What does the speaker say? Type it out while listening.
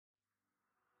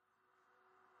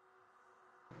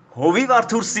Հովիվ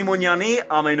Արթուր Սիմոնյանի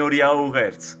ամենօրյա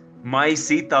ուղերձ,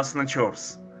 մայիսի 14։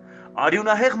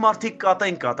 Արյունահեղ մարդիկ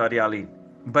կատեն կատարյալին,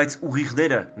 բայց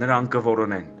ուղիղները նրան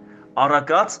կորոնեն։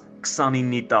 Առակաց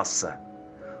 29:10։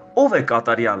 Ով է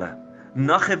կատարյալը։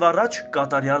 Նախ եւ առաջ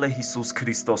կատարյալը Հիսուս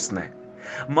Քրիստոսն է։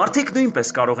 Մարդիկ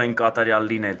նույնպես կարող են կատարյալ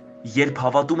լինել, երբ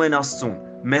հավատում են Աստծուն,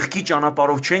 մեղքի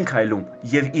ճանապարհով չեն քայլում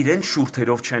եւ իրենց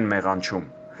շուրթերով չեն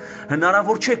մեղանչում։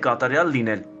 Հնարավոր չէ կատարյալ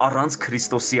լինել առանց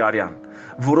Քրիստոսի արյան,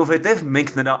 որովհետև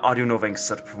մենք նրա արյունով ենք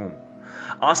սրբվում։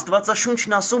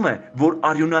 Աստվածաշունչն ասում է, որ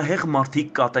արյունահեղ մարդիկ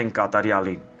կատեն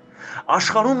կատարյալին։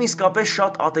 Աշխարհում իսկապես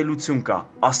շատ ատելություն կա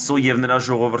Աստծո եւ նրա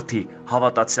ժողովրդի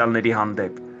հավատացյալների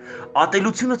հանդեպ։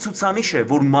 Ատելությունը ցուցանիշ է,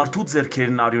 որ մարդու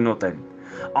ձեռքերն արյունոտ են։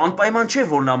 Անպայման չէ,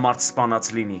 որ նա մարդ սպանած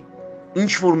լինի։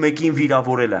 Ինչ որ մեկին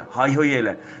վիրավորելը,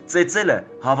 հայհոյելը, ծեծելը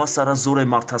հավասարազոր է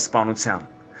մարդասպանության։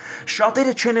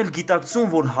 Շատերը չեն էլ գիտակցում,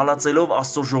 որ հալածելով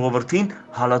Աստծո ժողովրդին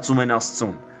հալածում են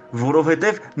Աստծուն,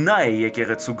 որովհետև նա է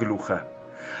եկեղեցու գլուխը։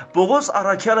 Պողոս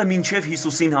առաքյալը մինչև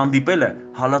Հիսուսին հանդիպելը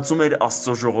հալածում էր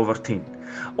Աստծո ժողովրդին։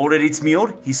 Օրերից մի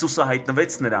օր Հիսուսը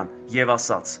հայտնվեց նրան եւ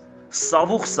ասաց.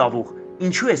 «Սավուխ, սավուխ,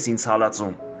 ինչու ես ինձ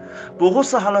հալածում»։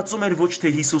 Պողոսը հալածում էր ոչ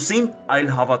թե Հիսուսին,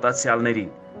 այլ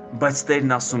հավատացյալներին, բայց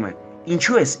Տերն ասում է.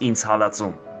 «Ինչու ես ինձ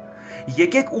հալածում»։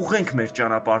 Եկեք ուղղենք մեր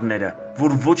ճանապարհները,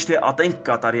 որ ոչ թե ատենք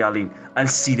կատարյալին, այլ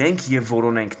սիրենք եւ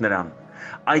որոնենք նրան։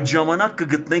 Այդ ժամանակ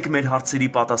կգտնենք մեր հարցերի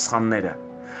պատասխանները։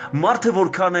 Մարդը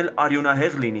որքան էլ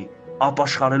արյունահեղ լինի,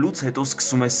 ապաշխարելուց հետո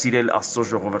սկսում է սիրել Աստծո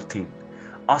ժողովրդին։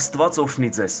 Աստված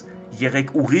օրհնի ձեզ,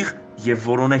 եղեք ուղիղ եւ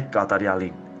որոնեք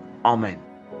կատարյալին։ Ամեն։